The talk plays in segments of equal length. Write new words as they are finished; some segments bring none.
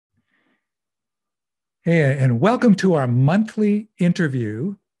Hey, and welcome to our monthly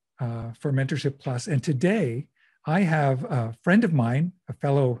interview for Mentorship Plus. And today I have a friend of mine, a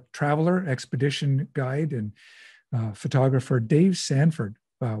fellow traveler, expedition guide, and photographer, Dave Sandford,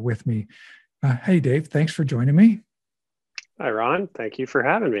 with me. Hey, Dave, thanks for joining me. Hi, Ron. Thank you for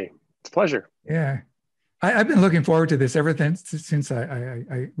having me. It's a pleasure. Yeah, I've been looking forward to this ever since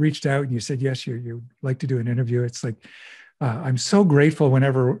I reached out and you said, yes, you'd like to do an interview. It's like, I'm so grateful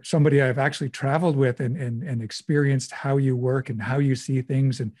whenever somebody I've actually traveled with and experienced how you work and how you see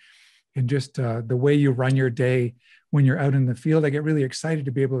things and just the way you run your day when you're out in the field. I get really excited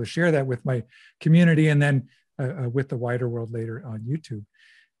to be able to share that with my community and then with the wider world later on YouTube.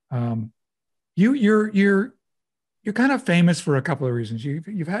 Um, you're kind of famous for a couple of reasons.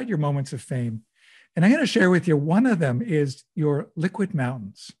 You've had your moments of fame, and I'm going to share with you one of them is your liquid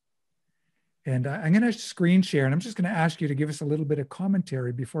mountains. And I'm going to screen share, and I'm just going to ask you to give us a little bit of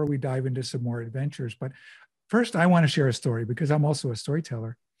commentary before we dive into some more adventures. But first, I want to share a story because I'm also a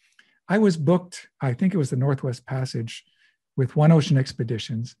storyteller. I was booked, I think it was the Northwest Passage with One Ocean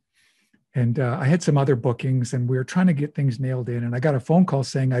Expeditions. And I had some other bookings, and we were trying to get things nailed in. And I got a phone call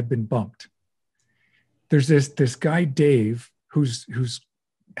saying I'd been bumped. There's this guy, Dave, who's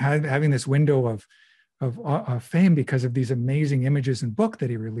having this window of fame because of these amazing images and book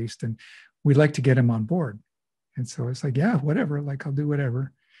that he released. And we'd like to get him on board. And so it's like, yeah, whatever, like I'll do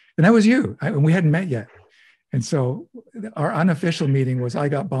whatever. And that was you. And we hadn't met yet. And so our unofficial meeting was I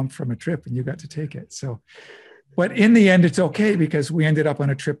got bumped from a trip and you got to take it. So, but in the end, it's okay because we ended up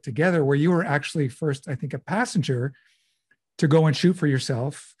on a trip together where you were actually first, I think, a passenger to go and shoot for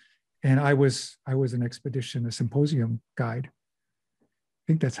yourself. And I was an expedition, a symposium guide. I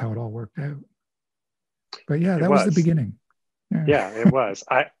think that's how it all worked out. But yeah, It that was the was. beginning. Yeah. Yeah, it was.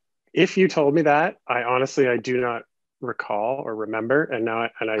 If you told me that, I do not recall or remember. And now,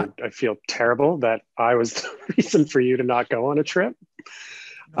 I feel terrible that I was the reason for you to not go on a trip.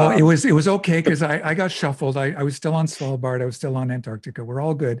 Oh, it Um, was it was okay because I got shuffled. I was still on Svalbard. I was still on Antarctica. We're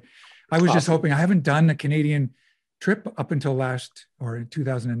all good. I was just awesome. hoping I haven't done a Canadian trip up until last or in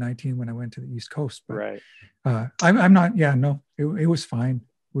 2019 when I went to the East Coast. But Right. I'm not. Yeah, no, it was fine.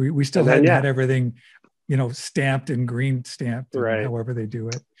 We still And then, hadn't had yeah, everything, stamped and green stamped and right. however they do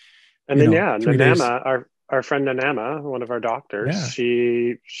it. And then, yeah, 3 days. Nanama, our friend Nanama, one of our doctors,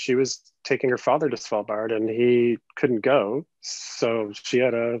 Yeah, she was taking her father to Svalbard and he couldn't go. So she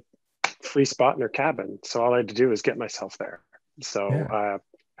had a free spot in her cabin. So all I had to do was get myself there. So yeah,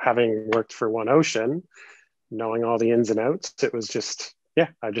 having worked for One Ocean, knowing all the ins and outs, it was just, yeah,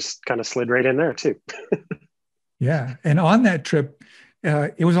 I just kind of slid right in there too. yeah. And on that trip,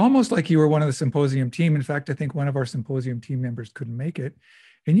 it was almost like you were one of the symposium team. In fact, I think one of our symposium team members couldn't make it.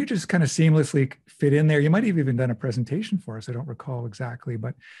 And you just kind of seamlessly fit in there. You might have even done a presentation for us. I don't recall exactly,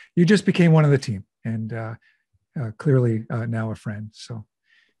 but you just became one of the team and clearly now a friend. So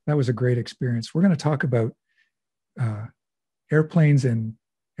that was a great experience. We're going to talk about uh, airplanes and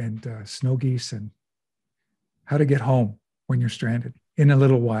snow geese and how to get home when you're stranded in a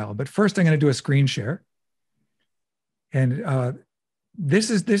little while. But first, I'm going to do a screen share. And this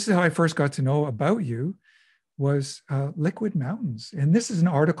is how I first got to know about you was liquid mountains. And this is an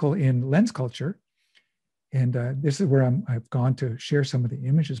article in Lens Culture. And this is where I've gone to share some of the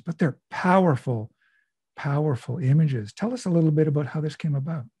images, but they're powerful, powerful images. Tell us a little bit about how this came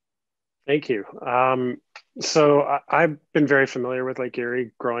about. Thank you. I've been very familiar with Lake Erie,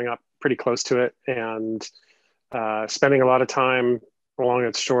 growing up pretty close to it, and spending a lot of time along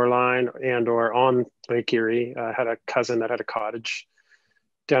its shoreline and or on Lake Erie. I had a cousin that had a cottage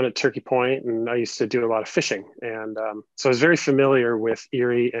down at Turkey Point, and I used to do a lot of fishing. And so I was very familiar with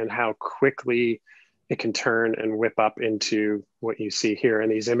Erie and how quickly it can turn and whip up into what you see here in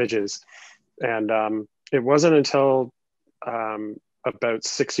these images. And it wasn't until about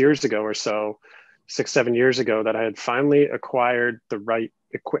 6 years ago or so, 6, 7 years ago, that I had finally acquired the right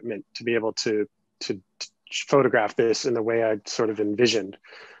equipment to be able to photograph this in the way I'd sort of envisioned.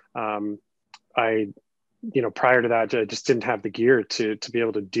 Um, I, prior to that, I just didn't have the gear to be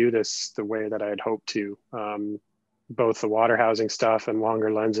able to do this the way that I had hoped to. Both the water housing stuff and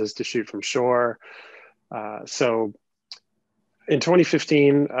longer lenses to shoot from shore. So in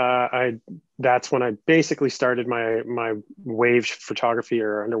 2015, that's when I basically started my wave photography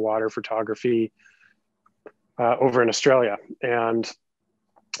or underwater photography over in Australia, and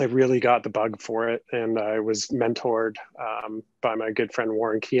I really got the bug for it. And I was mentored by my good friend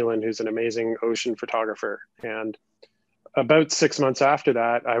Warren Keelan, who's an amazing ocean photographer. And about 6 months after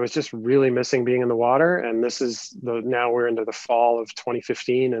that, I was just really missing being in the water. And now we're into the fall of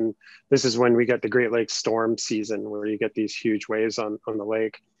 2015. And this is when we get the Great Lakes storm season where you get these huge waves on the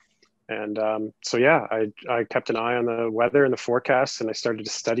lake. And so, yeah, I kept an eye on the weather and the forecasts, and I started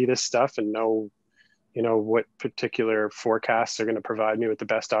to study this stuff and know, what particular forecasts are going to provide me with the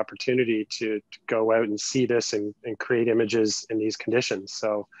best opportunity to go out and see this and create images in these conditions.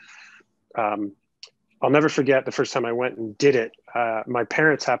 So um, I'll never forget the first time I went and did it. My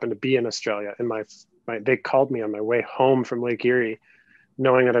parents happened to be in Australia, and they called me on my way home from Lake Erie,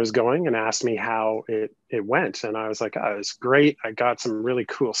 knowing that I was going, and asked me how it went. And I was like, oh, it's great. I got some really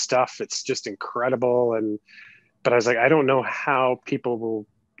cool stuff. It's just incredible. But I was like, I don't know how people will,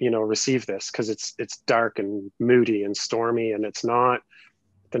 receive this, because it's dark and moody and stormy, and it's not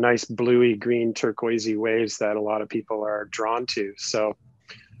the nice bluey green turquoisey waves that a lot of people are drawn to. So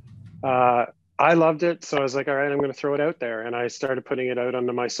uh, I loved it. So I was like, all right, I'm going to throw it out there. And I started putting it out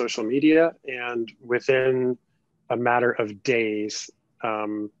onto my social media. And within a matter of days, a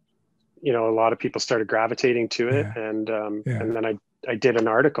lot of people started gravitating to it. Yeah. And then I did an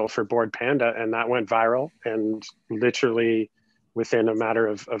article for Board Panda, and that went viral. And literally within a matter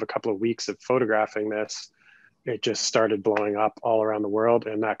of a couple of weeks of photographing this, it just started blowing up all around the world.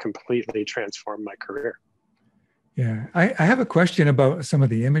 And that completely transformed my career. Yeah, I have a question about some of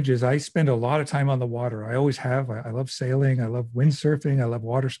the images. I spend a lot of time on the water. I always have. I love sailing. I love windsurfing. I love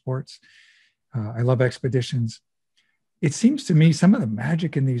water sports. I love expeditions. It seems to me some of the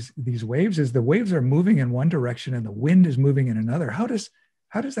magic in these waves is the waves are moving in one direction and the wind is moving in another. How does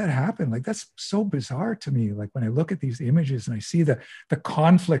that happen? Like, that's so bizarre to me. Like, when I look at these images and I see the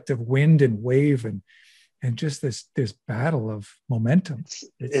conflict of wind and wave and just this battle of momentum.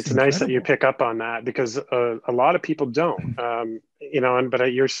 It's nice that you pick up on that, because a lot of people don't,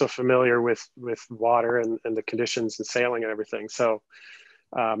 but you're so familiar with water and the conditions and sailing and everything. So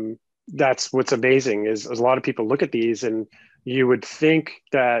that's what's amazing, is a lot of people look at these and you would think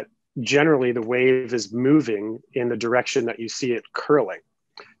that generally the wave is moving in the direction that you see it curling.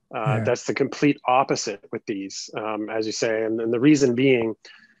 That's the complete opposite with these, as you say. And the reason being,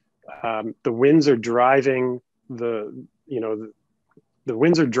 the winds are driving the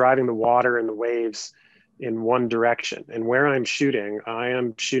winds are driving the water and the waves in one direction. And where I am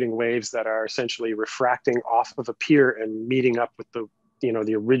shooting waves that are essentially refracting off of a pier and meeting up with the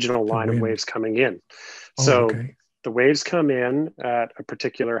original line of waves coming in. So the waves come in at a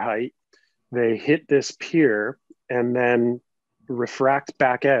particular height, they hit this pier and then refract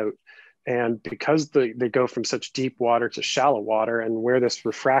back out. And because they go from such deep water to shallow water, and where this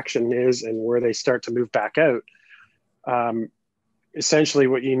refraction is and where they start to move back out, essentially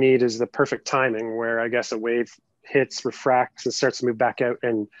what you need is the perfect timing, where I guess a wave hits, refracts, and starts to move back out,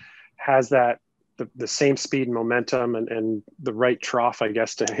 and has that the same speed and momentum and the right trough, I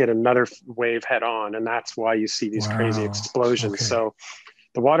guess, to hit another wave head on. And that's why you see these crazy explosions. Okay. So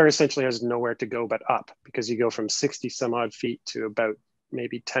the water essentially has nowhere to go but up, because you go from 60 some odd feet to about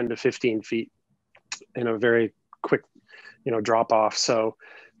maybe 10 to 15 feet in a very quick, drop off. So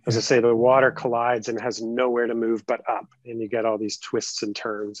as I say, the water collides and has nowhere to move but up, and you get all these twists and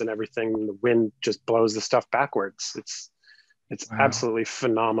turns and everything. And the wind just blows the stuff backwards. It's absolutely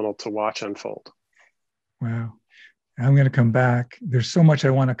phenomenal to watch unfold. Wow. I'm going to come back. There's so much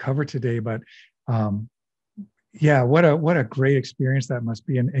I want to cover today, but what a great experience that must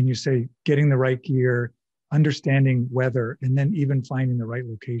be. And you say getting the right gear, understanding weather, and then even finding the right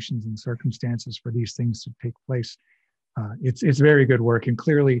locations and circumstances for these things to take place. It's very good work. And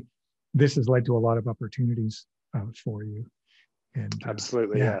clearly this has led to a lot of opportunities for you. And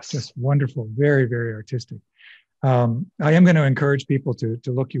absolutely, yes. Just wonderful. Very, very artistic. I am going to encourage people to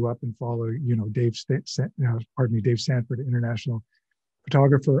look you up and follow, Dave Sandford, international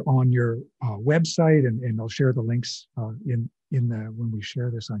photographer, on your website, and I'll share the links when we share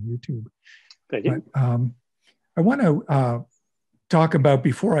this on YouTube. Thank you. But, I want to talk about,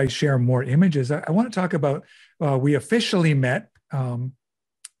 before I share more images, I want to talk about, we officially met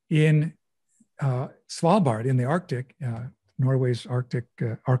in Svalbard in the Arctic, Norway's Arctic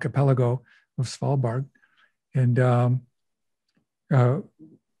archipelago of Svalbard. And,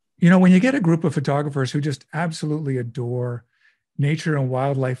 when you get a group of photographers who just absolutely adore nature and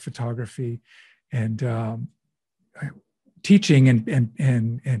wildlife photography, and teaching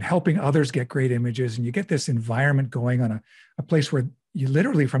and helping others get great images, and you get this environment going on a place where you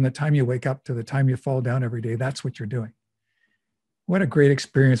literally, from the time you wake up to the time you fall down every day, that's what you're doing. What a great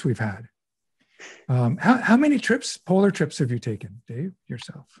experience we've had. How many polar trips have you taken, Dave,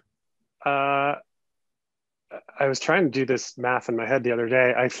 yourself? I was trying to do this math in my head the other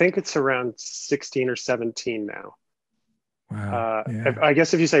day. I think it's around 16 or 17 now. Wow. I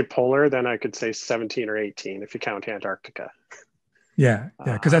guess if you say polar, then I could say 17 or 18 if you count Antarctica. Yeah,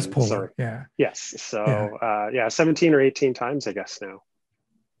 because that's polar. Yes. So 17 or 18 times, I guess, now.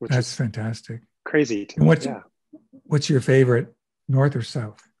 which That's is fantastic. crazy to And me. Yeah. what's your favorite, north or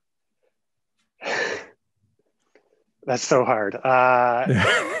south? That's so hard.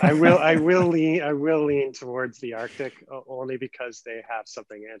 Yeah. I will lean towards the Arctic only because they have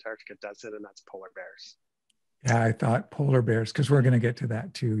something Antarctica doesn't, and that's polar bears. Yeah, I thought polar bears, because we're going to get to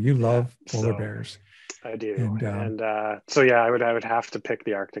that too. You Yeah, love polar so bears. I do, And and so yeah, I would have to pick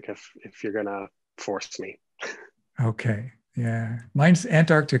the Arctic if you're gonna force me. okay. Yeah. Mine's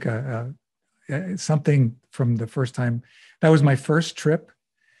Antarctica. Something from the first time. That was my first trip.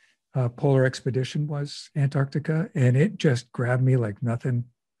 Polar expedition was Antarctica, and it just grabbed me like nothing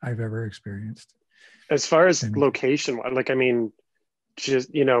I've ever experienced. As far as And location, like I mean, just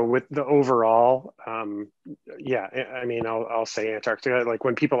with the overall, yeah, I mean, I'll say Antarctica. Like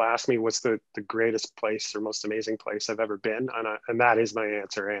when people ask me what's the greatest place or most amazing place I've ever been, and that is my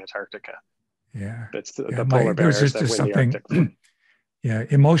answer, Antarctica. yeah, It's yeah, the polar there was bears that just win the something, Arctic for me. yeah,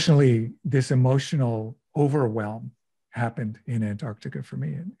 emotionally, this emotional overwhelm happened in Antarctica for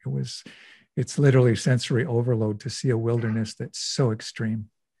me. And it's literally sensory overload to see a wilderness that's so extreme.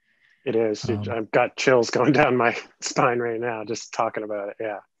 It is. Um, I've got chills going down my spine right now just talking about it.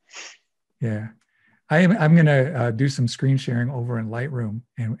 Yeah. yeah. I'm going to do some screen sharing over in Lightroom,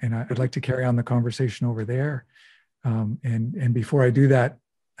 and I'd like to carry on the conversation over there. And before I do that,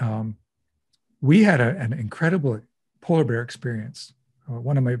 we had an incredible polar bear experience. It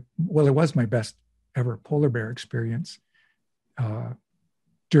was my best ever polar bear experience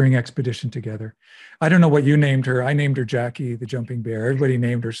during expedition together. I don't know what you named her. I named her Jackie the jumping bear. Everybody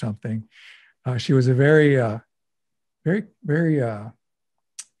named her something. She was a very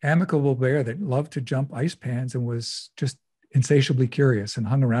amicable bear that loved to jump ice pans and was just insatiably curious and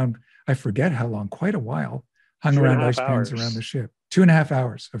hung around. I forget how long, quite a while, hung Two and a around half ice pans around the hours. ship. 2.5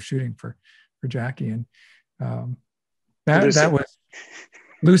 hours of shooting for Jackie, and um, that Lucy. was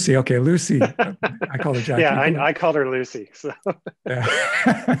Lucy. Okay, Lucy. I call her Yeah, Jackie. I called her Lucy. So. Yeah.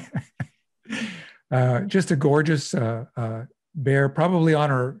 Just a gorgeous bear, probably on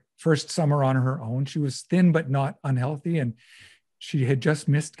her first summer on her own. She was thin but not unhealthy, and she had just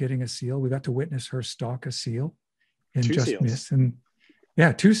missed getting a seal. We got to witness her stalk a seal and Two just seals. miss. And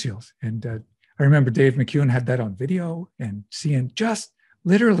yeah, 2 seals. And I remember Dave McEwen had that on video, and seeing just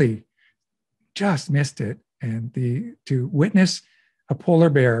literally just missed it. And to witness a polar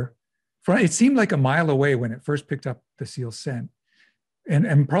bear, it seemed like a mile away when it first picked up the seal scent,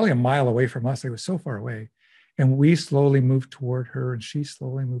 and probably a mile away from us. It was so far away. And we slowly moved toward her, and she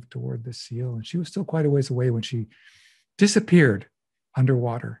slowly moved toward the seal. And she was still quite a ways away when she disappeared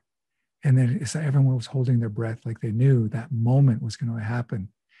underwater. And then it's like everyone was holding their breath, like they knew that moment was going to happen.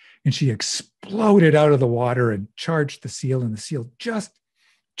 And she exploded out of the water and charged the seal, and the seal just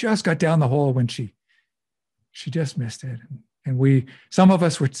got down the hole when she just missed it. And some of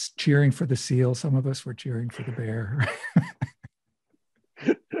us were cheering for the seal, some of us were cheering for the bear.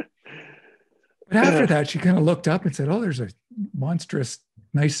 But after that, she kind of looked up and said, "Oh, there's a monstrous,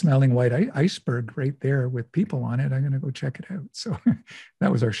 nice smelling white iceberg right there with people on it. I'm going to go check it out." So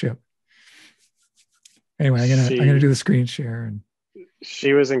that was our ship. Anyway, I'm gonna do the screen share. And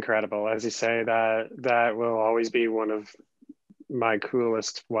she was incredible. As you say, that will always be one of my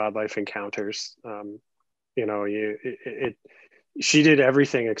coolest wildlife encounters. She did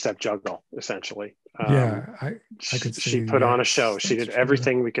everything except juggle, essentially. Yeah, I could say She put on a show. yes, She that's did true.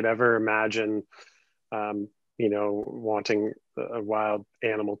 everything we could ever imagine. Wanting a wild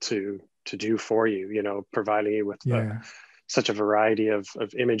animal to do for you. Providing you with Yeah, such a variety of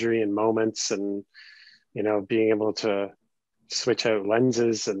imagery and moments, and being able to switch out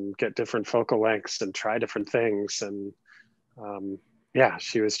lenses and get different focal lengths and try different things. And yeah,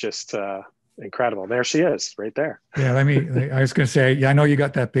 she was just incredible. There she is, right there. yeah. I was going to say, yeah, I know you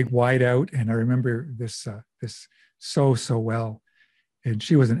got that big wide out, and I remember this so well. And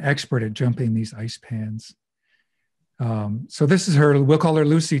she was an expert at jumping these ice pans. So this is her. We'll call her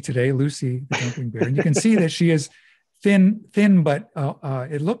Lucy today, Lucy the jumping bear. And you can see that she is thin, but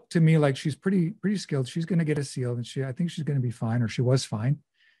it looked to me like she's pretty skilled. She's going to get a seal, and I think she's going to be fine, or she was fine.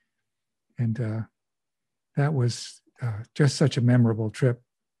 And that was just such a memorable trip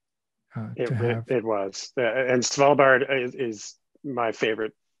to have. It was, and Svalbard is my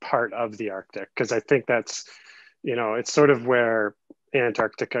favorite part of the Arctic, because I think that's, it's sort of where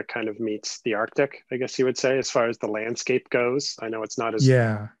Antarctica kind of meets the Arctic, I guess you would say, as far as the landscape goes. I know it's not as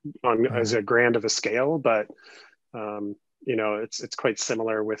Yeah, as yeah, a grand of a scale, but it's quite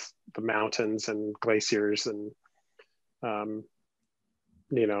similar with the mountains and glaciers, and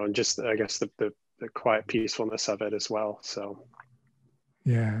and just, I guess, the quiet peacefulness of it as well. So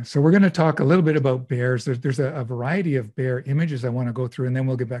Yeah. So we're going to talk a little bit about bears. There's a variety of bear images I want to go through, and then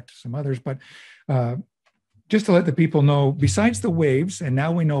we'll get back to some others. But uh, just to let the people know, besides the waves, and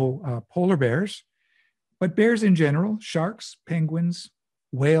now we know polar bears, but bears in general, sharks, penguins,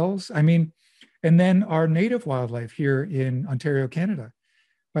 whales. I mean, and then our native wildlife here in Ontario, Canada.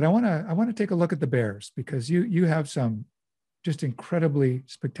 But I want to take a look at the bears because you have some just incredibly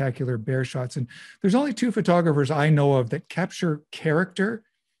spectacular bear shots. And there's only two photographers I know of that capture character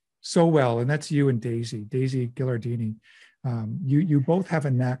so well, and that's you and Daisy Gillardini. You both have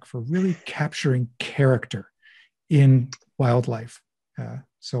a knack for really capturing character in wildlife.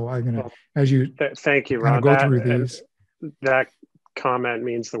 So I'm gonna, Well, as you thank you, kind of Ron. go through these. That comment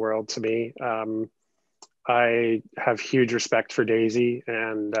means the world to me. I have huge respect for Daisy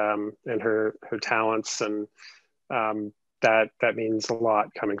and her talents, and that means a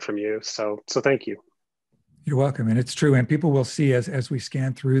lot coming from you. So thank you. You're welcome, and it's true. And people will see as we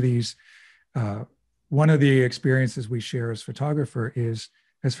scan through these. Uh, One of the experiences we share as photographers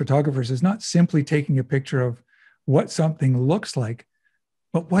is not simply taking a picture of what something looks like,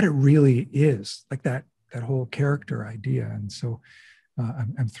 but what it really is, like that whole character idea. And so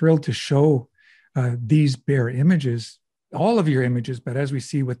I'm thrilled to show these bear images, all of your images, but as we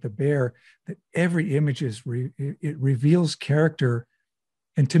see with the bear, that every image it reveals character,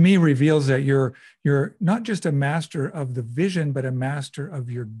 and to me reveals that you're not just a master of the vision, but a master of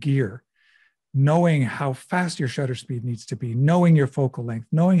your gear, knowing how fast your shutter speed needs to be, knowing your focal length,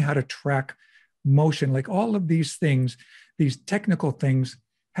 knowing how to track motion, like all of these things, these technical things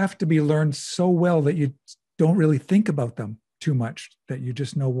have to be learned so well that you don't really think about them too much, that you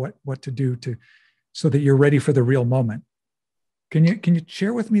just know what to do to so that you're ready for the real moment. Can you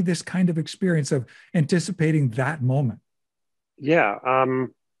share with me this kind of experience of anticipating that moment? Yeah,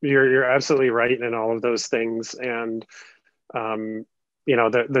 you're absolutely right in all of those things, and um,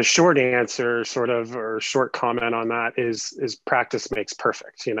 the short answer, sort of, or short comment on that is practice makes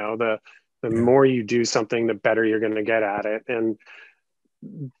perfect. The Yeah. more you do something, the better you're going to get at it, and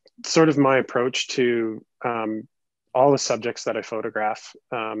sort of my approach to all the subjects that I photograph,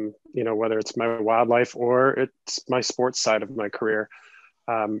 whether it's my wildlife or it's my sports side of my career,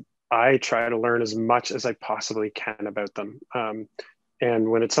 I try to learn as much as I possibly can about them. And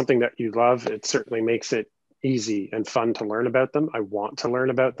when it's something that you love, it certainly makes it easy and fun to learn about them. I want to learn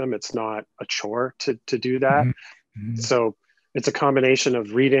about them. It's not a chore to do that. Mhm. Mhm. So it's a combination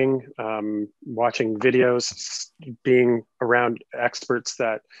of reading, watching videos, being around experts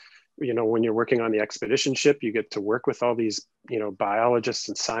that, when you're working on the expedition ship, you get to work with all these, biologists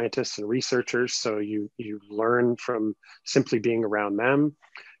and scientists and researchers. So you learn from simply being around them.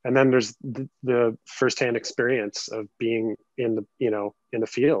 And then there's the firsthand experience of being in the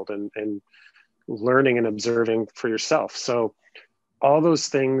field and learning and observing for yourself. So all those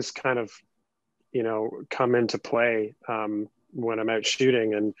things kind of, come into play when I'm out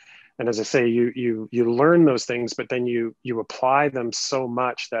shooting. And as I say, you learn those things, but then you apply them so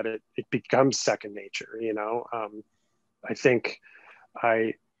much that it becomes second nature. I think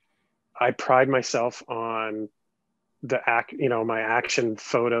I pride myself on my action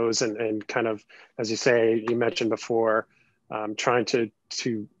photos and kind of, as you say, you mentioned before, trying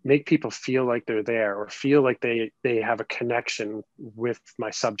to make people feel like they're there or feel like they have a connection with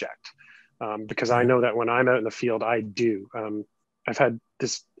my subject. Because I Yeah. know that when I'm out in the field, I do. I've had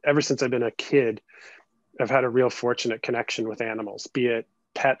this ever since I've been a kid. I've had a real fortunate connection with animals, be it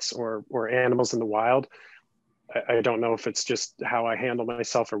pets or animals in the wild. I don't know if it's just how I handle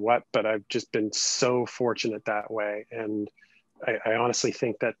myself or what, but I've just been so fortunate that way. And I honestly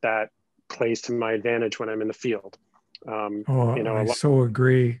think that plays to my advantage when I'm in the field. Oh, I so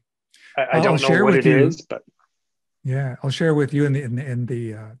agree. I I'll don't know share what with it you. is, but Yeah, I'll share with you and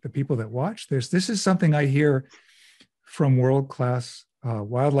the people that watch this. This is something I hear from world class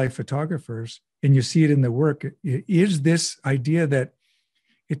wildlife photographers, and you see it in the work. Is this idea that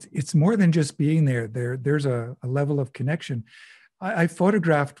it's more than just being there. There's a level of connection. I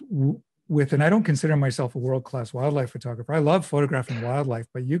photographed with, and I don't consider myself a world class wildlife photographer. I love photographing wildlife,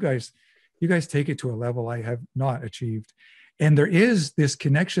 but you guys take it to a level I have not achieved. And there is this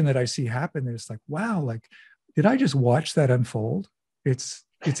connection that I see happen. It's like, wow, like, did I just watch that unfold? It's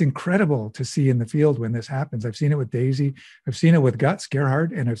incredible to see in the field when this happens. I've seen it with Daisy, I've seen it with Guts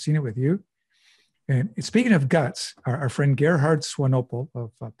Gerhard, and I've seen it with you. And speaking of Guts, our friend Gerhard Swanopel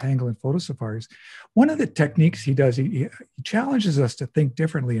of Pangolin Photo Safaris, one of the techniques he does, he challenges us to think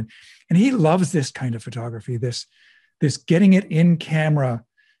differently. And he loves this kind of photography, this getting it in camera.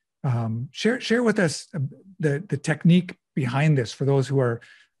 Share with us the technique behind this for those who are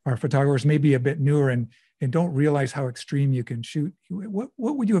photographers, maybe a bit newer, and and don't realize how extreme you can shoot, what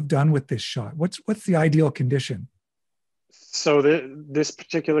would you have done with this shot? What's the ideal condition? So this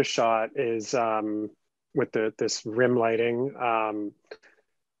particular shot is with this rim lighting.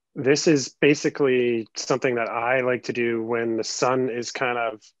 This is basically something that I like to do when the sun is kind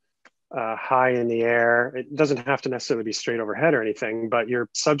of high in the air. It doesn't have to necessarily be straight overhead or anything, but your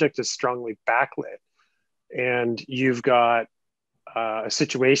subject is strongly backlit, and you've got a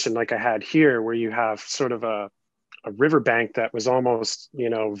situation like I had here where you have sort of a riverbank that was almost,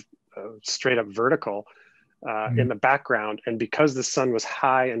 straight up vertical in the background. And because the sun was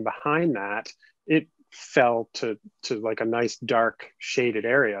high and behind that, it fell to like a nice dark shaded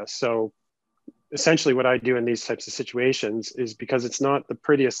area. So essentially what I do in these types of situations is, because it's not the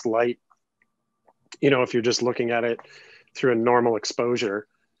prettiest light, if you're just looking at it through a normal exposure,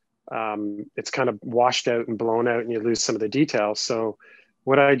 it's kind of washed out and blown out and you lose some of the details. So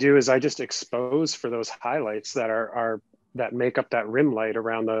what I do is I just expose for those highlights that are that make up that rim light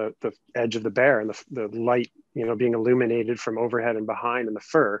around the edge of the bear, and the light, being illuminated from overhead and behind in the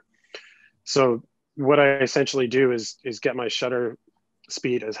fur. So what I essentially do is get my shutter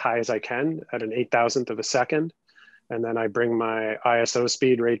speed as high as I can at an 8,000th of a second. And then I bring my ISO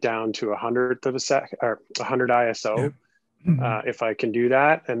speed right down to 100th of a second, or 100 ISO. Yeah. If I can do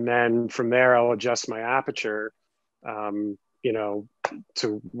that. And then from there, I'll adjust my aperture,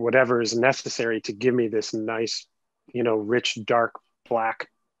 to whatever is necessary to give me this nice, rich, dark black,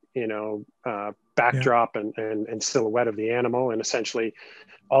 backdrop and silhouette of the animal. And essentially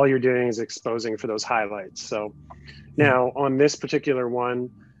all you're doing is exposing for those highlights. So now on this particular one,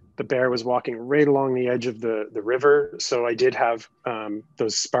 the bear was walking right along the edge of the river. So I did have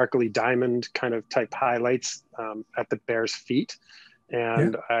those sparkly diamond kind of type highlights at the bear's feet.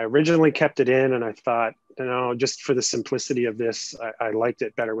 And I originally kept it in, and I thought, just for the simplicity of this, I liked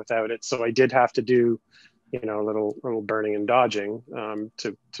it better without it. So I did have to do, a little burning and dodging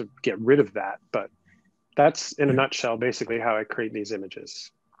to get rid of that. But that's in a nutshell, basically how I create these images.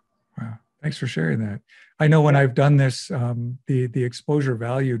 Wow. Thanks for sharing that. I know when I've done this, the exposure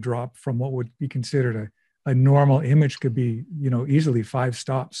value drop from what would be considered a normal image could be, easily 5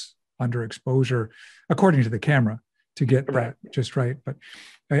 stops under exposure, according to the camera, to get that just right. But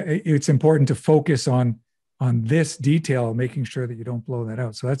it's important to focus on this detail, making sure that you don't blow that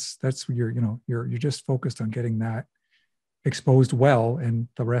out. So that's you're just focused on getting that exposed well, and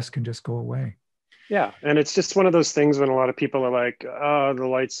the rest can just go away. Yeah. And it's just one of those things when a lot of people are like, oh, the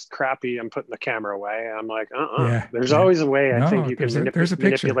light's crappy, I'm putting the camera away. I'm like, there's always a way. I think you can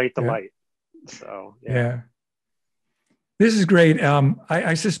manipulate the light. So, yeah. This is great.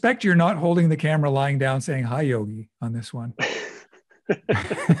 I suspect you're not holding the camera lying down saying, hi, Yogi, on this one.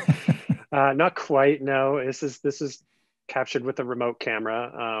 Not quite. No, this is captured with a remote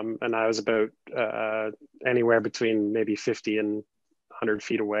camera. And I was about anywhere between maybe 50 and 100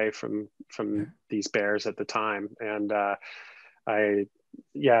 feet away from these bears at the time. And as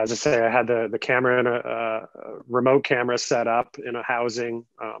I say, I had the camera in a remote camera set up in a housing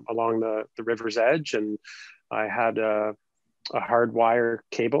along the river's edge. And I had a hard wire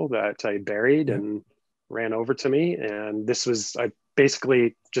cable that I buried and ran over to me. And this was, I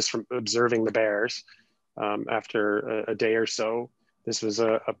basically, just from observing the bears after a day or so, this was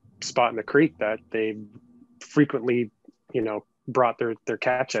a spot in the creek that they frequently, brought their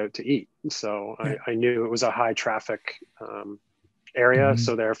catch out to eat. So I knew it was a high traffic area.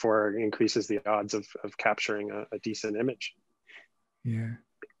 So therefore it increases the odds of capturing a decent image. Yeah.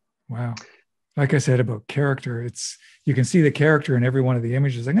 Wow. Like I said about character, you can see the character in every one of the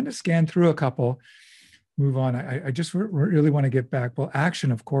images. I'm going to scan through a couple, move on. I just really want to get back. Well,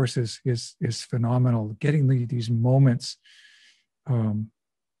 action, of course, is phenomenal. Getting these moments. You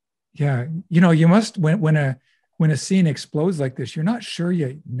must, when a scene explodes like this, you're not sure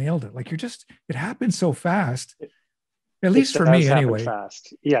you nailed it. Like it happens so fast. At least for me, anyway.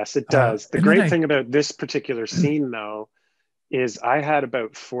 Fast. Yes, it does. The great thing about this particular scene, though, is I had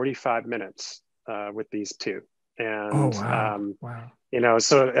about 45 minutes with these two. And,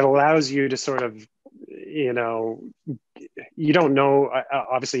 so it allows you to sort of, you don't know,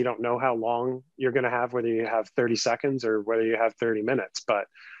 obviously you don't know how long you're going to have, whether you have 30 seconds or whether you have 30 minutes. But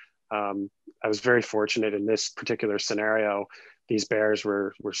I was very fortunate in this particular scenario. These bears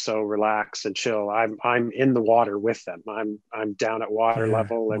were so relaxed and chill. I'm in the water with them. I'm down at water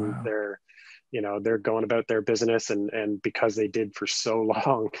level, and they're going about their business, and because they did for so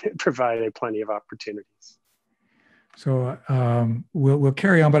long, it provided plenty of opportunities. So we'll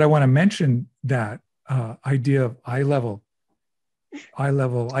carry on, but I want to mention that idea of eye level.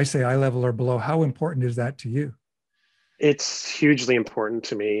 I say eye level or below. How important is that to you? It's hugely important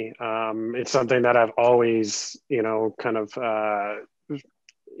to me. It's something that I've always, kind of,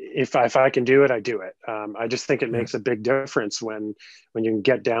 if I can do it, I do it. I just think it Yeah. makes a big difference when you can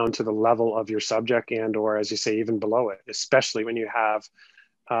get down to the level of your subject, and or, as you say, even below it, especially when you have,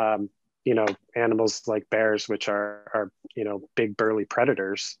 um, animals like bears, which are big burly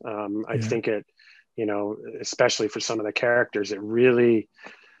predators. I Yeah. think it, especially for some of the characters,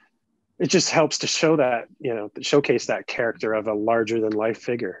 it just helps to show that, showcase that character of a larger than life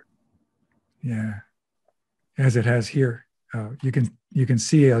figure. Yeah. As it has here. You can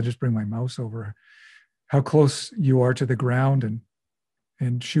see, I'll just bring my mouse over, how close you are to the ground,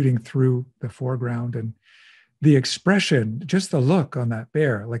 and shooting through the foreground, and the expression, just the look on that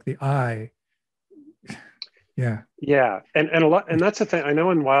bear, like the eye. Yeah. Yeah, and a lot, and that's the thing. I know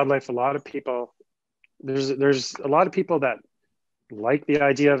in wildlife, a lot of people, there's a lot of people that like the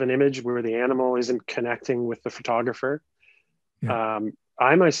idea of an image where the animal isn't connecting with the photographer. Yeah.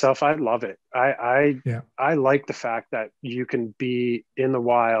 I myself, I love it. Yeah. I like the fact that you can be in the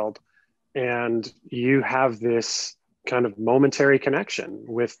wild and you have this kind of momentary connection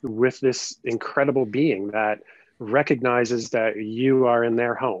with this incredible being that recognizes that you are in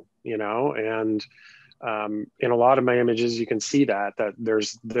their home, and in a lot of my images you can see that there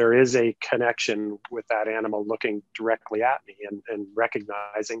is a connection with that animal looking directly at me, and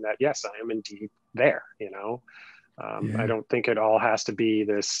recognizing that, yes, I am indeed there. I Yeah. don't think it all has to be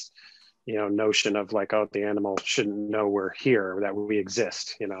this notion of like, oh, the animal shouldn't know we're here, that we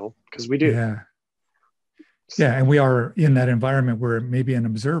exist, because we do. Yeah. Yeah. And So we are in that environment where maybe an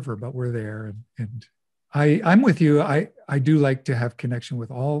observer, but we're there. And I'm with you. I do like to have connection with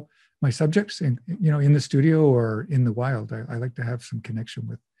all my subjects, in the studio or in the wild. I like to have some connection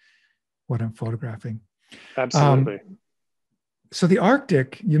with what I'm photographing. Um, absolutely. so the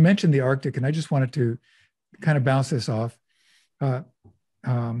Arctic, you mentioned the Arctic, and I just wanted to kind of bounce this off. Uh,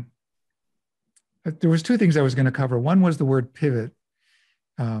 um, there was two things I was going to cover. One was the word pivot.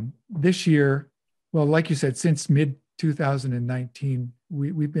 This year, well, like you said, since mid 2019,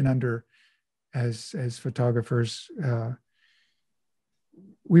 we've been under, as photographers,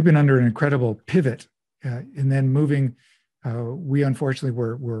 we've been under an incredible pivot, and then moving. We unfortunately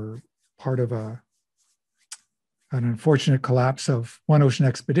were part of an unfortunate collapse of One Ocean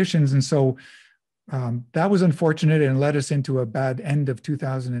Expeditions, and so that was unfortunate and led us into a bad end of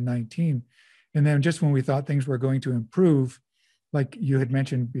 2019. And then just when we thought things were going to improve, like you had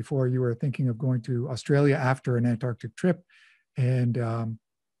mentioned before, you were thinking of going to Australia after an Antarctic trip, and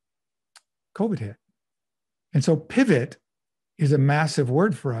COVID hit. And so pivot is a massive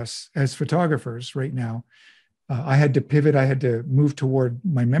word for us as photographers right now. I had to pivot. I had to move toward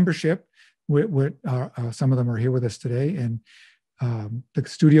my membership. Some of them are here with us today, and the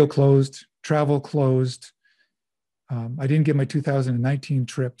studio closed, travel closed. I didn't get my 2019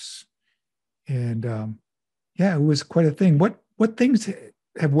 trips, and yeah, it was quite a thing. What things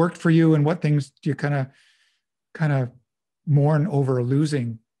have worked for you, and what things do you kind of mourn over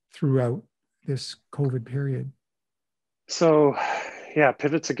losing throughout this COVID period? So yeah,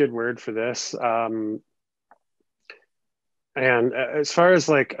 pivot's a good word for this. And as far as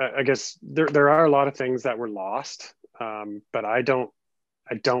like, I guess there are a lot of things that were lost, but I don't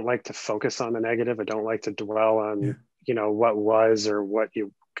like to focus on the negative. I don't like to dwell Yeah. on what was, or what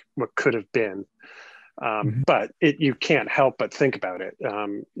could have been. Mm-hmm. But you can't help but think about it.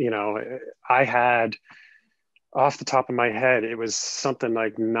 I had, off the top of my head, it was something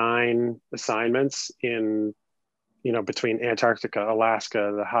like 9 assignments in between Antarctica,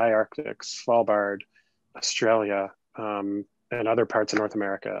 Alaska, the high Arctic, Svalbard, Australia, and other parts of North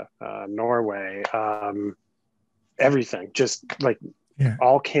America, Norway, everything just like Yeah.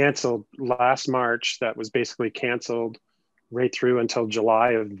 all canceled last March. That was basically canceled right through until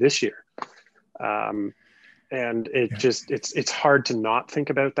July of this year. And it Yeah. just, it's hard to not think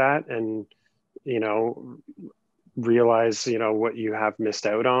about that, and, you know, realize, what you have missed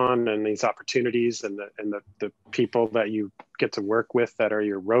out on, and these opportunities, and the people that you get to work with that are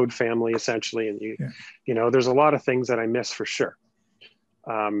your road family essentially. And Yeah. there's a lot of things that I miss for sure.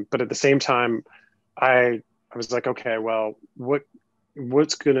 But at the same time, I was like, okay, well, what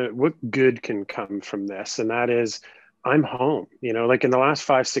good can come from this? And that is, I'm home. Like in the last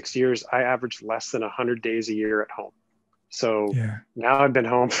 5-6 years, I averaged less than 100 days a year at home. So Yeah. now I've been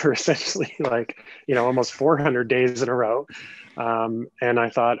home for essentially like, almost 400 days in a row. And I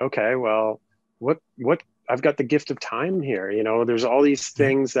thought, okay, well, what I've got the gift of time here. There's all these Yeah.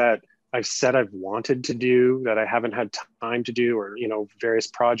 things that I've said I've wanted to do that I haven't had time to do, or, various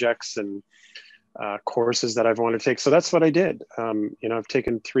projects. And courses that I've wanted to take. So that's what I did. I've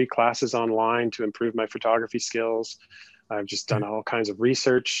taken 3 classes online to improve my photography skills. I've just done all kinds of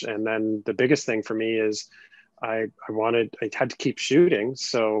research. And then the biggest thing for me is I had to keep shooting.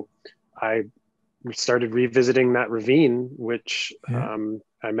 So I started revisiting that ravine, which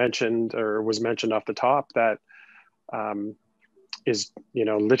I mentioned, or was mentioned off the top, that is,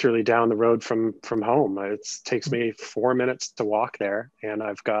 literally down the road from home. It takes me 4 minutes to walk there, and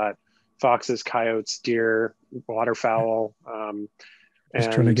I've got foxes, coyotes, deer, waterfowl.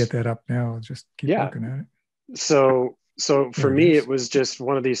 Just trying to get that up now. Just keep working at it. So for me, it was just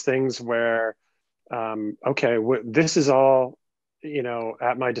one of these things where, this is all,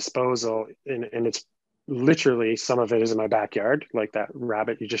 at my disposal, and it's literally, some of it is in my backyard, like that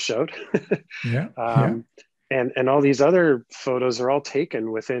rabbit you just showed. And all these other photos are all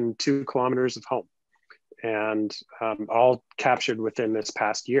taken within 2 kilometers of home, and all captured within this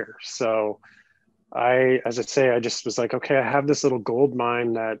past year. So as I say, I just was like, okay, I have this little gold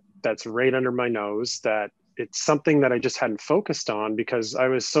mine that's right under my nose, that it's something that I just hadn't focused on, because I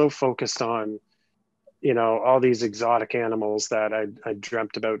was so focused on, all these exotic animals that I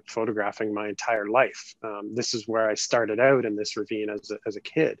dreamt about photographing my entire life. This is where I started out in this ravine as a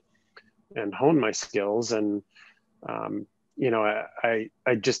kid, and honed my skills. And,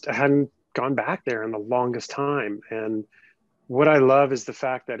 I just hadn't gone back there in the longest time. And what I love is the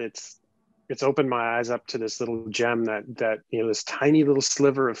fact that it's opened my eyes up to this little gem that this tiny little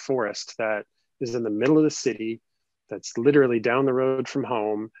sliver of forest that is in the middle of the city, that's literally down the road from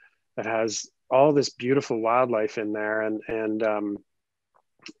home, that has all this beautiful wildlife in there. And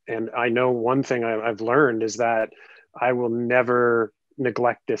I know one thing I've learned is that I will never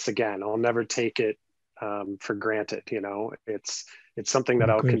neglect this again. I'll never take it for granted. It's something that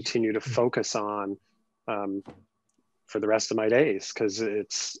I'll continue to focus on for the rest of my days, because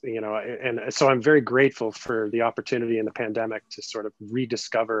it's, and so I'm very grateful for the opportunity in the pandemic to sort of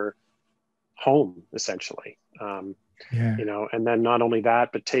rediscover home, essentially. And then not only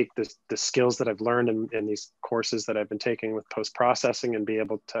that, but take the skills that I've learned in these courses that I've been taking with post-processing, and be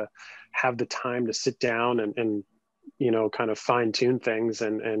able to have the time to sit down and kind of fine tune things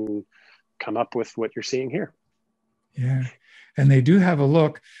and come up with what you're seeing here. Yeah. And they do have a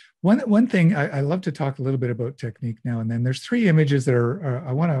look. One thing I love to talk a little bit about technique now and then. There's 3 images that are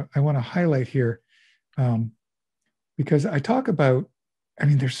I want to highlight here, because I talk about,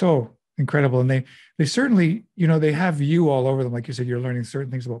 they're so incredible, and they certainly, they have you all over them. Like you said, you're learning certain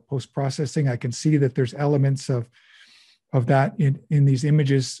things about post-processing. I can see that there's elements of that in these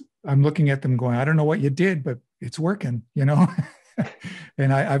images. I'm looking at them going, I don't know what you did, but it's working,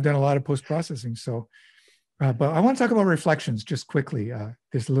 And I've done a lot of post-processing. So, but I want to talk about reflections just quickly.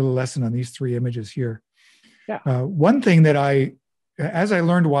 There's a little lesson on these 3 images here. One thing that as I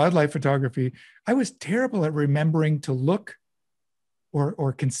learned wildlife photography, I was terrible at remembering to look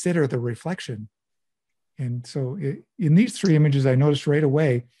or consider the reflection. And so in these 3 images, I noticed right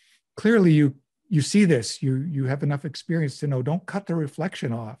away, clearly you see this, you have enough experience to know, don't cut the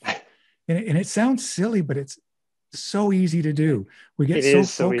reflection off. And it sounds silly, but it's so easy to do. We get so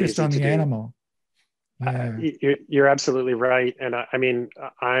focused on the animal. You're absolutely right. And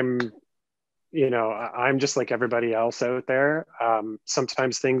I'm just like everybody else out there.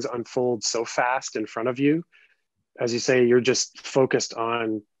 Sometimes things unfold so fast in front of you. As you say, you're just focused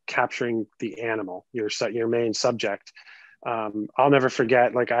on capturing the animal, your main subject. I'll never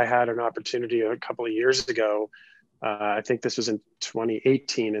forget, like, I had an opportunity a couple of years ago. I think this was in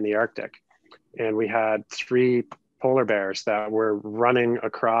 2018 in the Arctic. And we had 3 polar bears that were running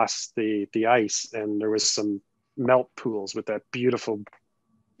across the ice, and there was some melt pools with that beautiful,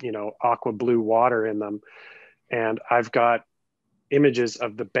 aqua blue water in them. And I've got images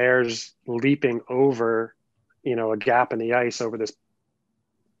of the bears leaping over, a gap in the ice over this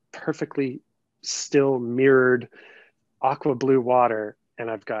perfectly still mirrored aqua blue water, and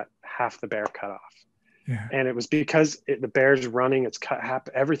I've got half the bear cut off. And it was because the bear's running,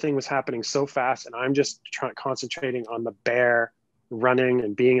 everything was happening so fast, and I'm just concentrating on the bear running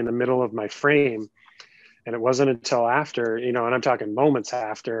and being in the middle of my frame. And it wasn't until after, and I'm talking moments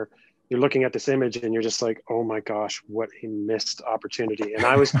after, you're looking at this image and you're just like, oh my gosh, what a missed opportunity. And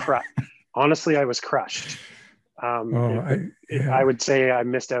I was honestly, I was crushed. I would say I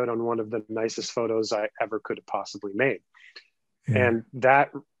missed out on one of the nicest photos I ever could have possibly made. And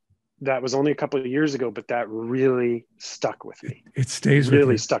that was only a couple of years ago, but that really stuck with me. It stays really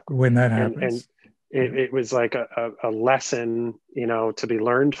with you stuck when that happens. And it was like a lesson, to be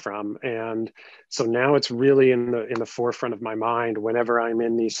learned from. And so now it's really in the forefront of my mind whenever I'm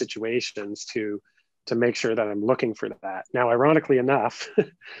in these situations to make sure that I'm looking for that. Now, ironically enough,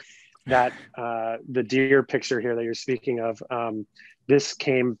 that the deer picture here that you're speaking of, this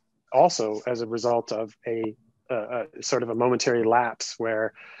came also as a result of a sort of a momentary lapse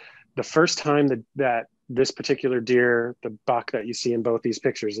where the first time that this particular deer, the buck that you see in both these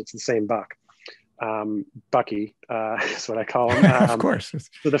pictures, it's the same buck. Bucky is what I call him. Of course.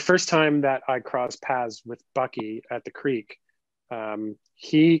 So the first time that I crossed paths with Bucky at the creek,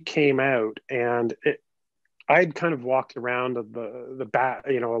 he came out, and I'd kind of walked around the bat,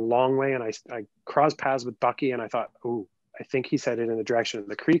 a long way, and I crossed paths with Bucky, and I thought, oh, I think he's headed in the direction of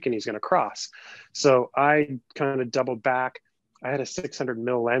the creek and he's going to cross. So I kind of doubled back. I had a 600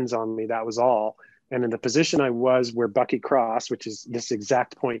 mil lens on me. That was all. And in the position I was where Bucky crossed, which is this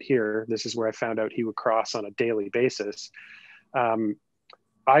exact point here, this is where I found out he would cross on a daily basis.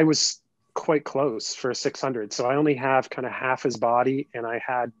 I was quite close for a 600. So I only have kind of half his body, and I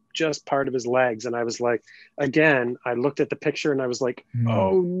had just part of his legs. And I was like, again, I looked at the picture and I was like,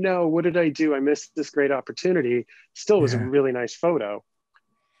 oh no, what did I do? I missed this great opportunity. Still was a really nice photo.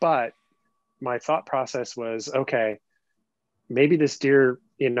 But my thought process was, okay, maybe this deer,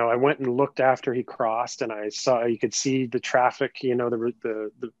 I went and looked after he crossed, and I saw, you could see the traffic,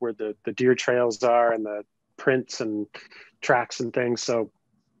 the where the deer trails are and the prints and tracks and things. So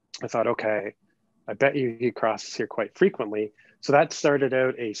I thought, okay, I bet you he crosses here quite frequently. So that started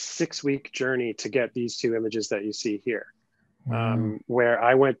out a 6-week journey to get these two images that you see here, where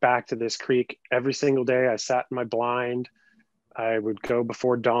I went back to this creek every single day. I sat in my blind. I would go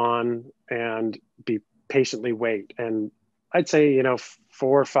before dawn and be patiently wait. And I'd say,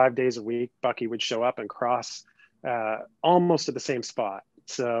 4 or 5 days a week, Bucky would show up and cross almost at the same spot.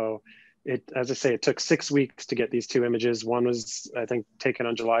 So as I say, it took 6 weeks to get these two images. One was, I think, taken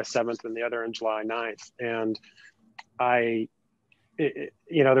on July 7th and the other on July 9th. And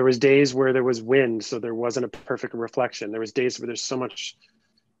there was days where there was wind, so there wasn't a perfect reflection. There was days where there's so much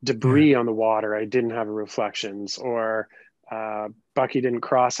debris on the water, I didn't have reflections, or Bucky didn't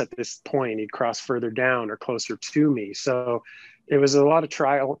cross at this point. He'd cross further down or closer to me. So it was a lot of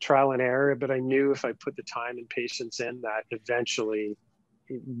trial and error, but I knew if I put the time and patience in, that eventually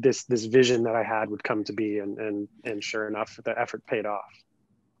this vision that I had would come to be, and sure enough, the effort paid off.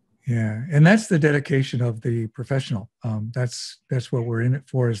 Yeah, and that's the dedication of the professional. That's what we're in it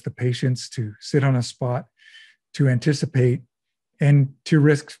for, is the patience to sit on a spot, to anticipate, and to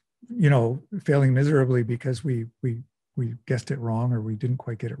risk, failing miserably because we guessed it wrong or we didn't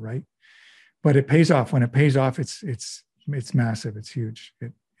quite get it right. But it pays off. When it pays off, it's massive. It's huge.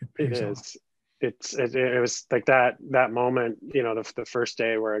 It pays off. It was like that moment, the first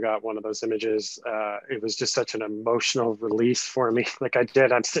day where I got one of those images, it was just such an emotional release for me. Like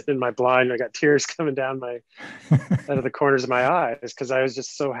I'm sitting in my blind, I got tears coming down out of the corners of my eyes, because I was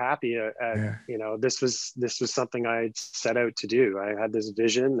just so happy this was something I set out to do. I had this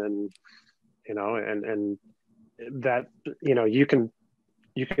vision, and and that,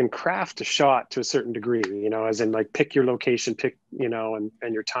 you can craft a shot to a certain degree, as in like pick your location, and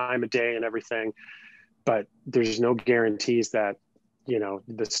your time of day and everything. But there's no guarantees that,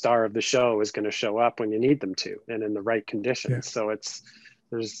 the star of the show is going to show up when you need them to, and in the right conditions. Yeah. So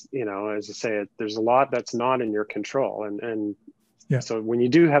there's, as I say, there's a lot that's not in your control. And so when you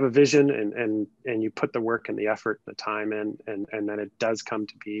do have a vision and you put the work and the effort, the time in, and then it does come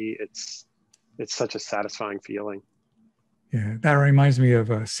to be, it's such a satisfying feeling. Yeah, that reminds me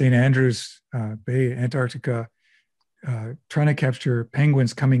of St. Andrews Bay, Antarctica, trying to capture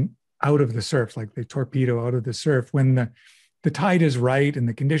penguins coming out of the surf, like they torpedo out of the surf. When the tide is right and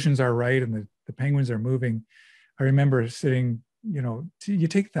the conditions are right and the penguins are moving, I remember sitting, you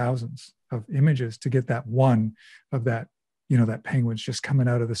take thousands of images to get that one of that, that penguin's just coming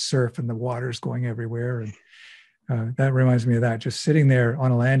out of the surf and the water's going everywhere. And that reminds me of that, just sitting there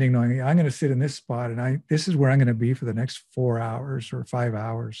on a landing knowing I'm going to sit in this spot and this is where I'm going to be for the next 4 hours or 5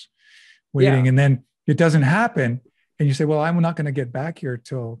 hours waiting. And then it doesn't happen. And you say, well, I'm not going to get back here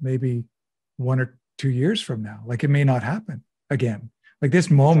till maybe 1 or 2 years from now. Like it may not happen again. Like this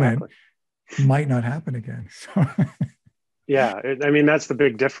moment might not happen again. So. Yeah. That's the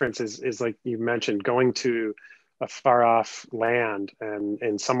big difference is like you mentioned, going to a far off land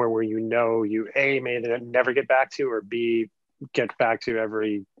and somewhere where you A, may never get back to, or B, get back to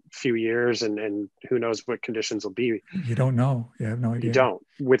every few years, and who knows what conditions will be. You don't know. You have no idea. You don't.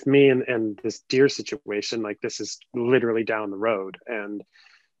 With me and this deer situation, like this is literally down the road, and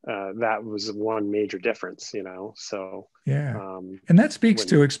that was one major difference, so and that speaks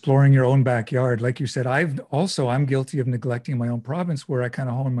to exploring your own backyard. Like you said, I'm guilty of neglecting my own province, where I kind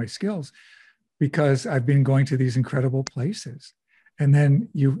of hone my skills, because I've been going to these incredible places. And then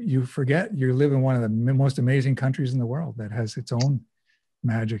you forget you live in one of the most amazing countries in the world that has its own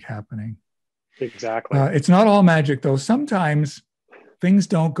magic happening. Exactly. It's not all magic though. Sometimes things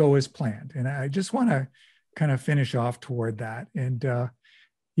don't go as planned. And I just want to kind of finish off toward that. And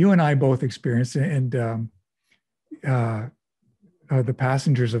you and I both experienced it, and uh, the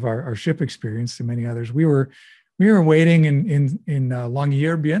passengers of our ship experienced, and many others. We were waiting in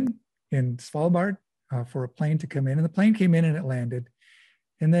Longyearbyen in Svalbard for a plane to come in, and the plane came in and it landed.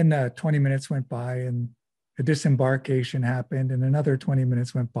 And then 20 minutes went by, and a disembarkation happened, and another 20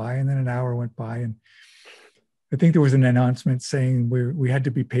 minutes went by, and then an hour went by, and I think there was an announcement saying we had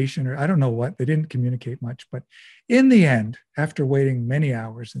to be patient, or I don't know what. They didn't communicate much, but in the end, after waiting many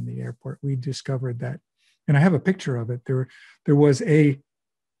hours in the airport, we discovered that, and I have a picture of it. There was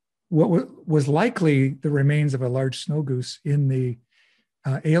what was likely the remains of a large snow goose in the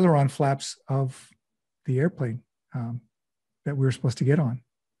aileron flaps of the airplane that we were supposed to get on.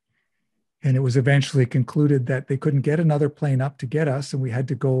 And it was eventually concluded that they couldn't get another plane up to get us, and we had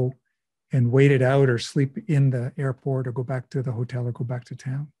to go and wait it out or sleep in the airport or go back to the hotel or go back to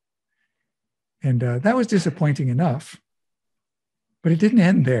town. And that was disappointing enough, but it didn't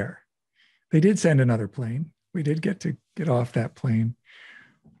end there. They did send another plane. We did get to get off that plane,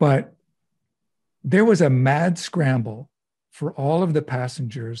 but there was a mad scramble for all of the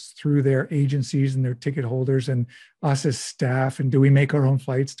passengers through their agencies and their ticket holders and us as staff. And do we make our own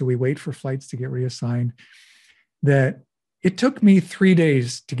flights? Do we wait for flights to get reassigned? That it took me 3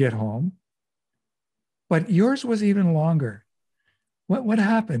 days to get home, but yours was even longer. What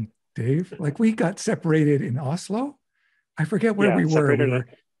happened, Dave? Like, we got separated in Oslo. I forget where we were.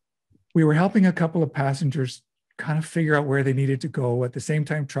 We were helping a couple of passengers kind of figure out where they needed to go, at the same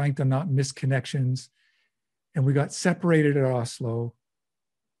time trying to not miss connections. And we got separated at Oslo.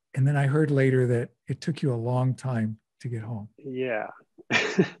 And then I heard later that it took you a long time to get home. Yeah.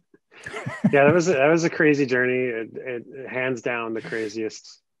 Yeah, that was a crazy journey. It hands down the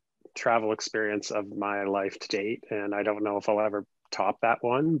craziest travel experience of my life to date, and I don't know if I'll ever top that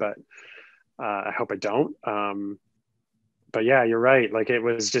one, but I hope I don't. But yeah, you're right. Like, it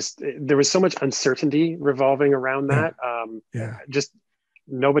was just, there was so much uncertainty revolving around that. Just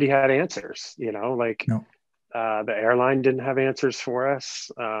nobody had answers, like no. The airline didn't have answers for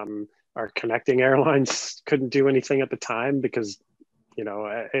us. Our connecting airlines couldn't do anything at the time because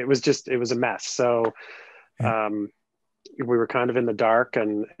it was a mess. So we were kind of in the dark,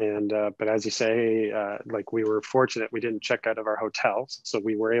 and but as you say, like, we were fortunate we didn't check out of our hotel, so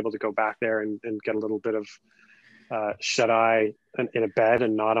we were able to go back there and get a little bit of shut eye in a bed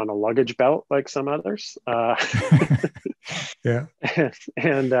and not on a luggage belt like some others. Yeah.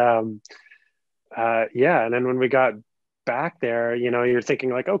 And and then when we got back there, you're thinking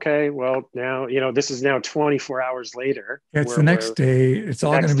like, okay, well, now, this is now 24 hours later. Yeah, it's the next day. It's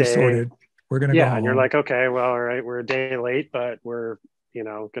all going to be sorted. We're going to go home. And you're like, okay, well, all right, we're a day late, but we're,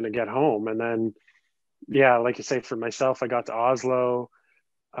 going to get home. And then, like you say, for myself, I got to Oslo.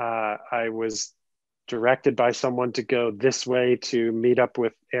 I was directed by someone to go this way to meet up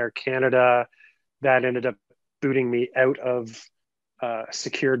with Air Canada. That ended up booting me out of a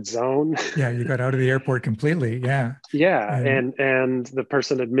secured zone. Yeah, you got out of the airport completely. Yeah. Yeah, and the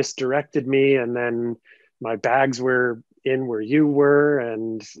person had misdirected me, and then my bags were in where you were,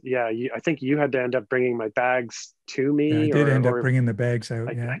 and I think you had to end up bringing my bags to me. Yeah, I did end up bringing the bags out.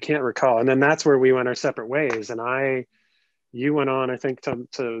 I can't recall. And then that's where we went our separate ways, and you went on, I think,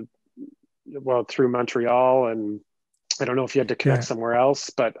 to through Montreal, and I don't know if you had to connect somewhere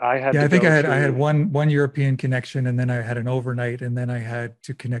else, but I had. Yeah, I think I had one European connection, and then I had an overnight, and then I had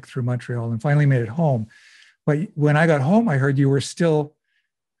to connect through Montreal, and finally made it home. But when I got home, I heard you were still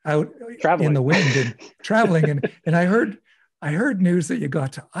out traveling in the wind and traveling, and I heard news that you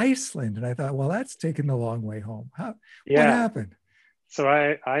got to Iceland, and I thought, well, that's taken the long way home. What happened? So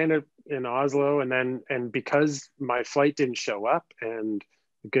I ended up in Oslo, and because my flight didn't show up, and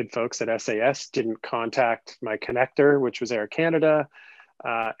the good folks at SAS didn't contact my connector, which was Air Canada.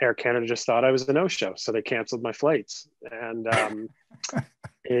 Air Canada just thought I was a no-show, so they canceled my flights, and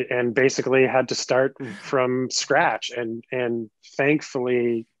and basically had to start from scratch. And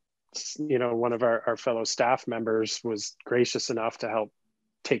thankfully, one of our fellow staff members was gracious enough to help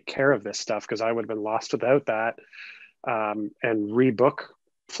take care of this stuff, because I would have been lost without that, and rebook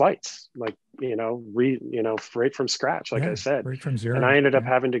flights, like, right from scratch, like I said, right from zero. And I ended up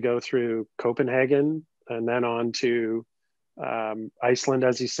having to go through Copenhagen and then on to Iceland,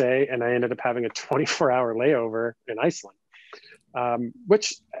 as you say, and I ended up having a 24-hour layover in Iceland,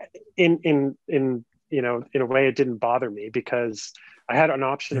 which in a way it didn't bother me, because I had an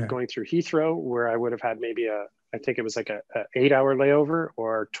option of going through Heathrow, where I would have had maybe I think it was like a 8-hour layover,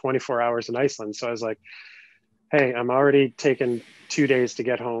 or 24 hours in Iceland. So I was like, hey, I'm already taking 2 days to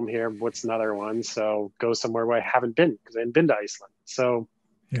get home here. What's another one? So go somewhere where I haven't been because I hadn't been to Iceland. So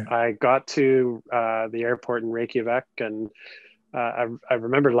Yeah. I got to the airport in Reykjavik, and I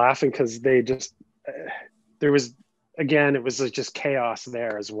remember laughing because they just there was again it was just chaos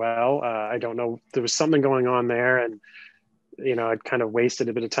there as well. I don't know, there was something going on there, and I'd kind of wasted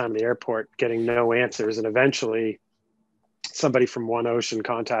a bit of time at the airport getting no answers, and eventually somebody from One Ocean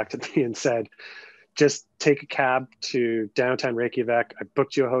contacted me and said, just take a cab to downtown Reykjavik. I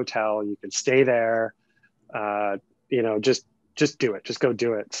booked you a hotel. You can stay there. Uh, just do it. Just go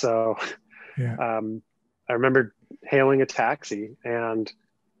do it. So Yeah. I remember hailing a taxi, and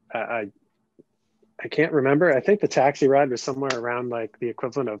I I can't remember. I think the taxi ride was somewhere around like the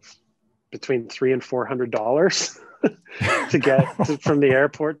equivalent of between $300 and $400 to from the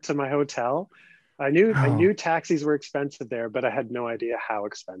airport to my hotel. I knew Wow. taxis were expensive there, but I had no idea how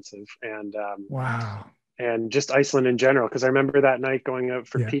expensive. Wow. And just Iceland in general, because I remember that night going out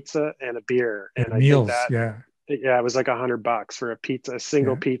for Yeah. pizza and a beer, Yeah. and I think Meals. that, Yeah. yeah, it was like $100 for a pizza, a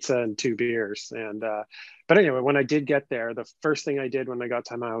single Yeah. pizza and two beers. And but anyway, when I did get there, the first thing I did when I got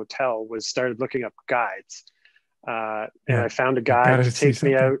to my hotel was started looking up guides. And I Yeah. found a I guide gotta to see take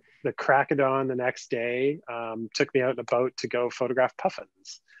me something. out the crack of dawn the next day. Took me out in a boat to go photograph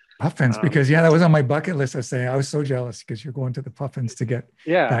puffins. Puffins, Um, because yeah, that was on my bucket list. I was so jealous because you're going to the Puffins to get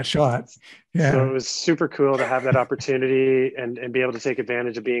yeah, that shot. so it Yeah. was super cool to have that opportunity and be able to take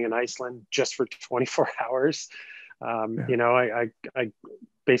advantage of being in Iceland just for 24 hours. Yeah. I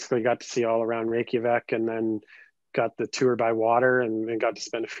basically got to see all around Reykjavik, and then got the tour by water, and got to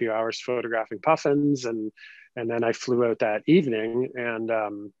spend a few hours photographing puffins, and then I flew out that evening, and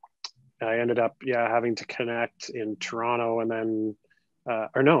I ended up having to connect in Toronto, and then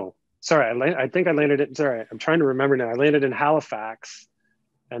or no, sorry, I think I landed it. Sorry, I'm trying to remember now. I landed in Halifax,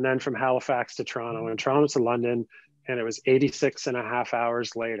 and then from Halifax to Toronto, and Toronto to London, and it was 86 and a half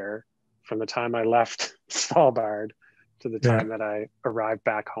hours later from the time I left Svalbard to the Yeah. time that I arrived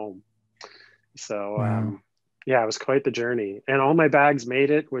back home. So Wow. yeah, it was quite the journey, and all my bags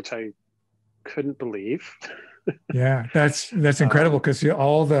made it, which I couldn't believe. Yeah. That's incredible um, because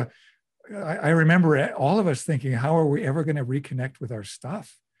I remember all of us thinking, how are we ever going to reconnect with our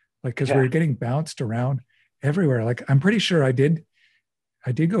stuff? Like, because we yeah, were getting bounced around everywhere. Like, I'm pretty sure I did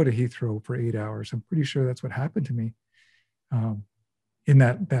go to Heathrow for 8 hours. I'm pretty sure that's what happened to me um, in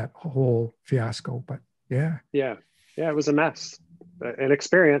that whole fiasco. But yeah, yeah, yeah, it was a mess, an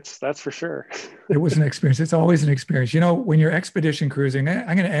experience, that's for sure. it was an experience. It's always an experience. When you're expedition cruising,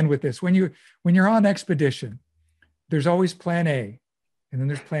 I'm going to end with this. When you're on expedition, there's always plan A, and then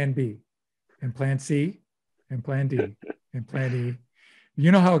there's plan B, and plan C, and plan D, and plan E.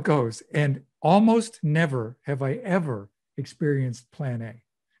 You know how it goes. And almost never have I ever experienced plan A.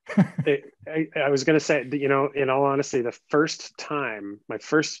 I was going to say, in all honesty, the first time, my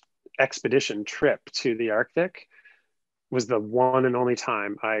first expedition trip to the Arctic was the one and only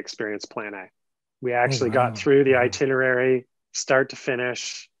time I experienced Plan A. We Oh, actually got wow. through the Wow. itinerary, start to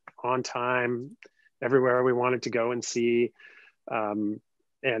finish, on time, everywhere we wanted to go and see.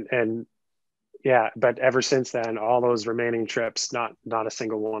 And yeah, but ever since then, all those remaining trips, not a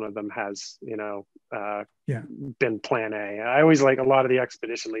single one of them has Yeah. been Plan A. I always, like a lot of the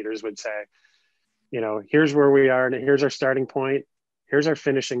expedition leaders would say, here's where we are, and here's our starting point, here's our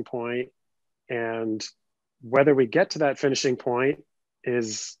finishing point, and whether we get to that finishing point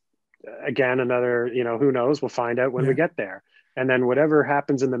is, again, another, who knows, we'll find out when we Yeah. get there. And then whatever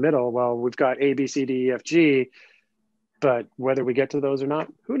happens in the middle, well, we've got A, B, C, D, E, F, G, but whether we get to those or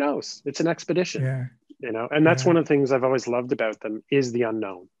not, who knows? It's an expedition, Yeah. and that's Yeah. one of the things I've always loved about them is the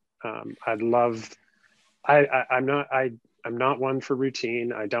unknown. I'd love, I'm not one for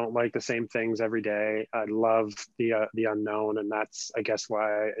routine. I don't like the same things every day. I love the unknown, and that's, I guess,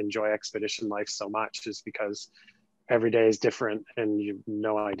 why I enjoy expedition life so much, is because every day is different, and you have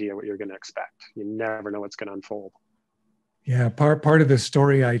no idea what you're going to expect. You never know what's going to unfold. Yeah. Part of the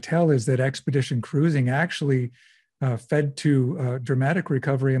story I tell is that expedition cruising actually fed to dramatic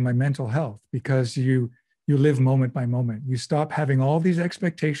recovery in my mental health because you live moment by moment. You stop having all these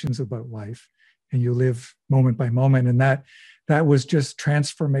expectations about life, and you live moment by moment, and that was just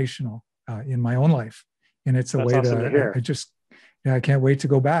transformational in my own life. And it's a That's way awesome to that I hear. just I can't wait to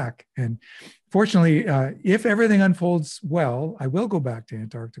go back. And fortunately, if everything unfolds well, I will go back to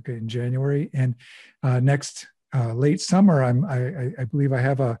Antarctica in January. And next late summer, I believe I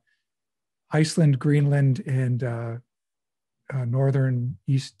have a Iceland, Greenland, and northern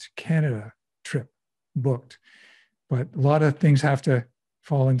East Canada trip booked. But a lot of things have to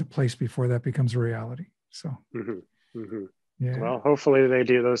fall into place before that becomes a reality. So Mm-hmm. Mm-hmm. yeah, Well, hopefully they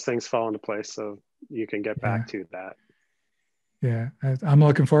do, those things fall into place, so you can get Yeah. back to that. Yeah, I'm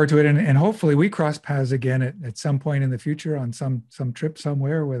looking forward to it, and hopefully we cross paths again at some point in the future on some trip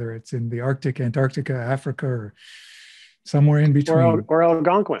somewhere, whether it's in the Arctic, Antarctica, Africa, or somewhere in between. Or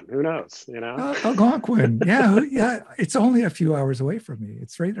Algonquin, who knows? You know. Algonquin, yeah, yeah. It's only a few hours away from me.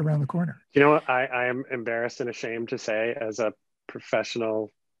 It's right around the corner. You know what? I am embarrassed and ashamed to say, as a professional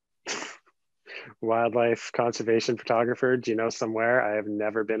wildlife conservation photographer, do you know somewhere I have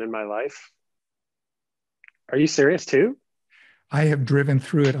never been in my life? Are you serious too? I have driven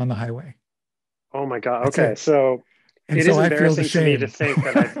through it on the highway. Oh my God. That's Okay. it. So And it so is I feel the embarrassing to me to shame.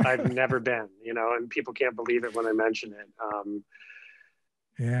 think that I've never been, you know, and people can't believe it when I mention it.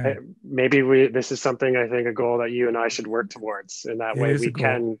 Yeah, Maybe this is something, I think, a goal that you and I should work towards. And that it way is a we goal.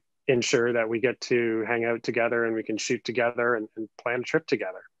 can ensure that we get to hang out together and we can shoot together and plan a trip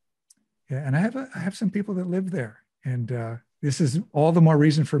together. Yeah, and I have some people that live there, and this is all the more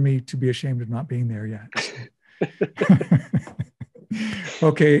reason for me to be ashamed of not being there yet. So.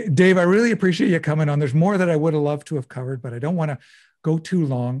 Okay, Dave, I really appreciate you coming on. There's more that I would have loved to have covered, but I don't want to go too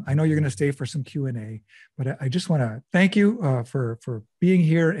long. I know you're going to stay for some Q&A, but I just want to thank you for being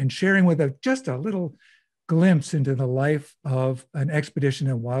here and sharing with us just a little glimpse into the life of an expedition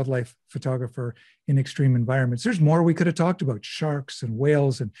and wildlife photographer in extreme environments. There's more we could have talked about, sharks and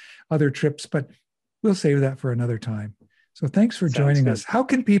whales and other trips, but we'll save that for another time. So thanks for Sounds joining good. us. How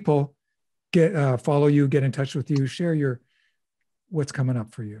can people follow you, get in touch with you, share what's coming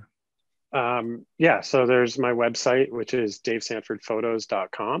up for you? Yeah, so there's my website, which is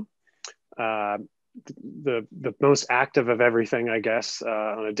davesandfordphotos.com. The most active of everything, I guess,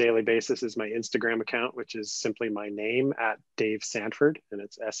 on a daily basis is my Instagram account, which is simply my name at Dave Sandford, and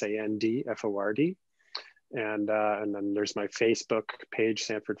it's Sandford. And then there's my Facebook page,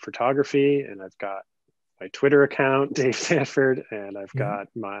 Sandford Photography, and I've got my Twitter account, Dave Sandford, and I've got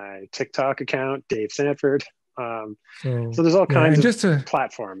my TikTok account, Dave Sandford. So there's all yeah, kinds and of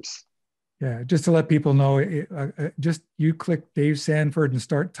platforms. Yeah, just to let people know, just you click Dave Sandford and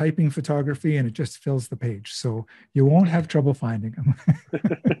start typing photography, and it just fills the page. So you won't have trouble finding them.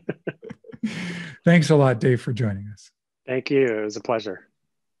 Thanks a lot, Dave, for joining us. Thank you. It was a pleasure.